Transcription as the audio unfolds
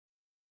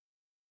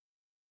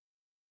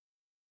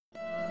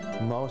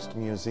Most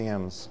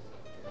museums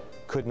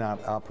could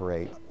not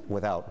operate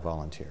without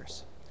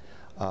volunteers.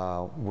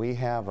 We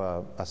have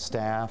a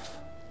staff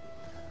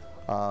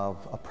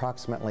of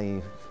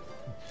approximately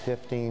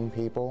 15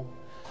 people,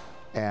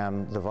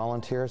 and the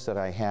volunteers that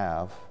I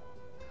have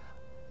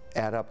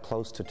add up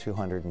close to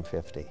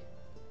 250.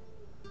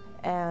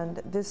 And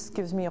this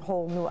gives me a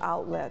whole new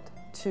outlet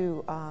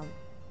to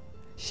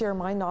share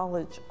my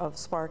knowledge of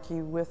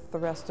Sparky with the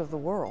rest of the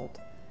world,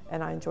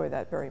 and I enjoy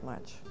that very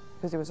much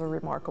because he was a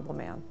remarkable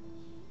man.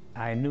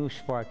 I knew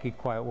Sparky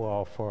quite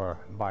well for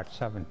about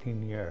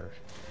 17 years.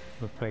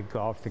 We played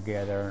golf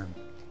together,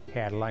 and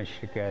had lunch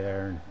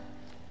together,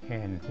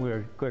 and we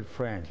were good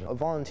friends. A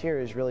volunteer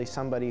is really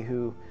somebody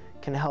who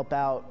can help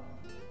out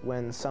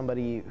when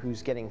somebody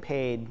who's getting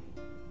paid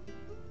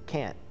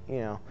can't,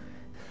 you know.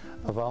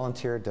 A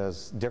volunteer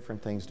does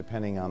different things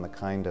depending on the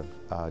kind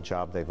of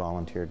job they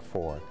volunteered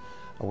for.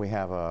 We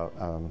have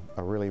a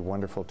really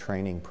wonderful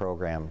training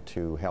program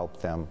to help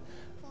them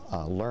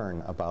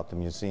learn about the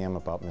museum,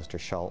 about Mr.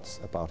 Schulz,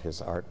 about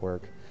his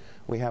artwork.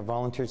 We have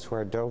volunteers who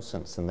are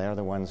docents, and they're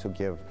the ones who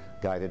give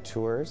guided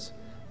tours.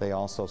 They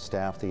also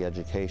staff the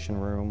education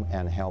room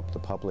and help the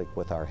public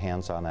with our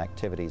hands-on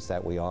activities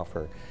that we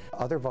offer.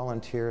 Other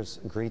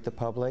volunteers greet the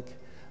public,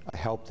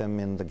 help them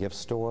in the gift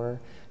store,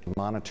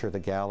 monitor the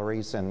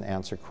galleries and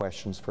answer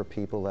questions for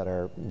people that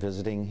are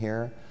visiting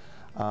here.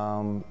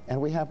 And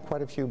we have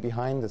quite a few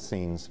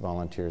behind-the-scenes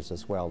volunteers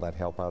as well that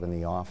help out in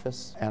the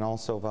office, and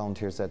also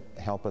volunteers that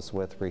help us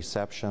with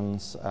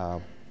receptions,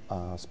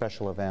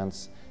 special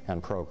events,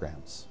 and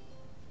programs.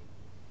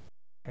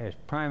 It's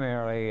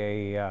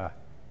primarily a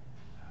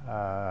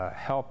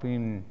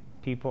helping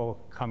people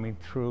coming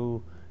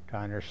through to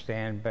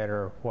understand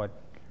better what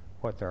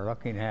they're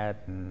looking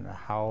at and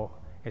how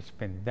it's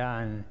been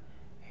done,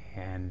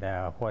 and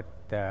what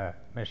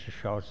Mr.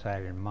 Schulz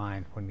had in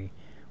mind when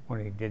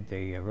he did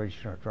the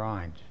original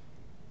drawings.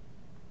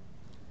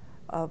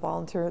 A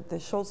volunteer at the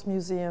Schulz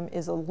Museum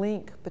is a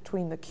link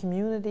between the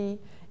community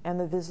and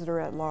the visitor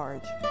at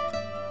large.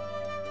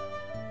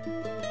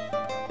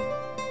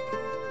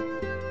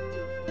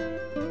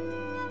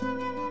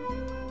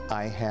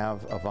 I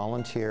have a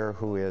volunteer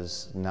who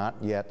is not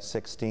yet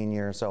 16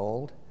 years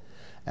old,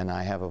 and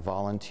I have a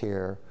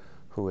volunteer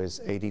who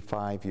is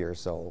 85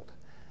 years old.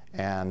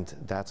 And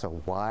that's a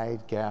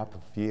wide gap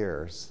of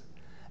years,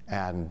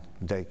 and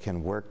they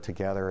can work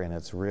together, and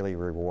it's really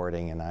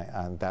rewarding,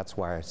 and that's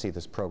why I see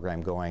this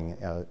program going,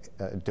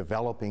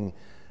 developing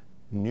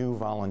new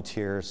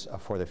volunteers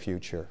for the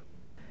future.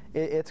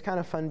 It's kind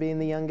of fun being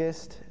the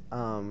youngest,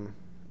 and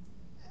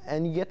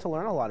you get to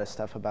learn a lot of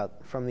stuff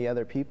from the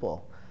other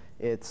people.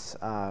 It's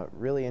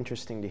really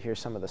interesting to hear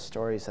some of the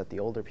stories that the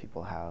older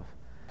people have.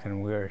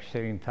 And we were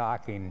sitting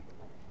talking.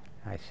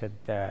 I said,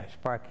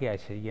 Sparky, I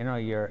said, you know,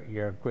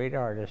 you're a great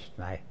artist,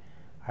 and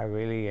I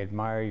really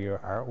admire your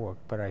artwork,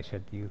 but I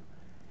said, you're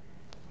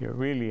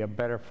really a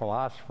better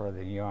philosopher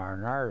than you are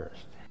an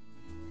artist.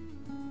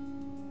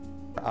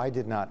 I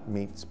did not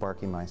meet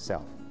Sparky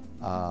myself.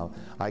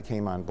 I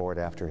came on board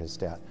after his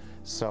death.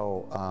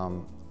 So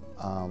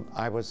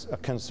I was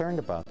concerned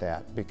about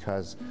that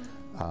because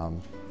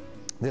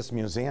this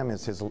museum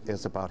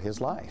is about his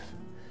life.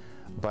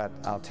 But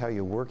I'll tell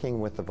you,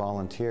 working with the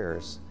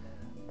volunteers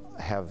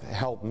have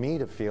helped me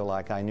to feel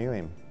like I knew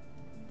him,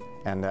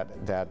 and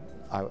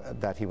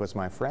that he was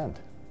my friend.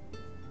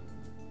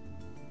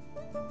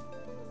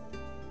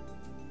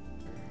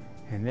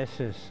 And this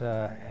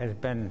has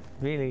been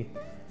really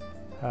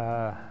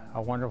a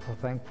wonderful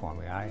thing for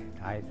me.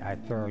 I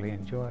thoroughly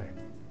enjoy it.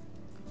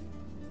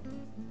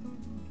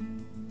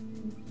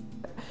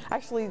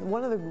 Actually,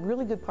 one of the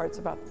really good parts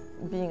about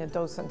being a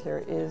docent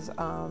here is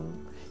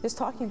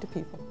talking to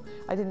people.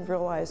 I didn't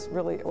realize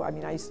really, well, I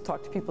mean, I used to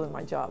talk to people in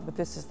my job, but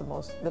this is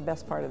the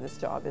best part of this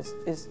job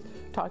is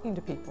talking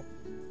to people.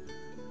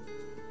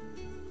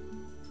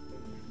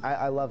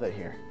 I love it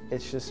here.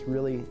 It's just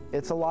really,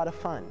 it's a lot of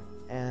fun,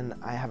 and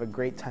I have a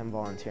great time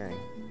volunteering.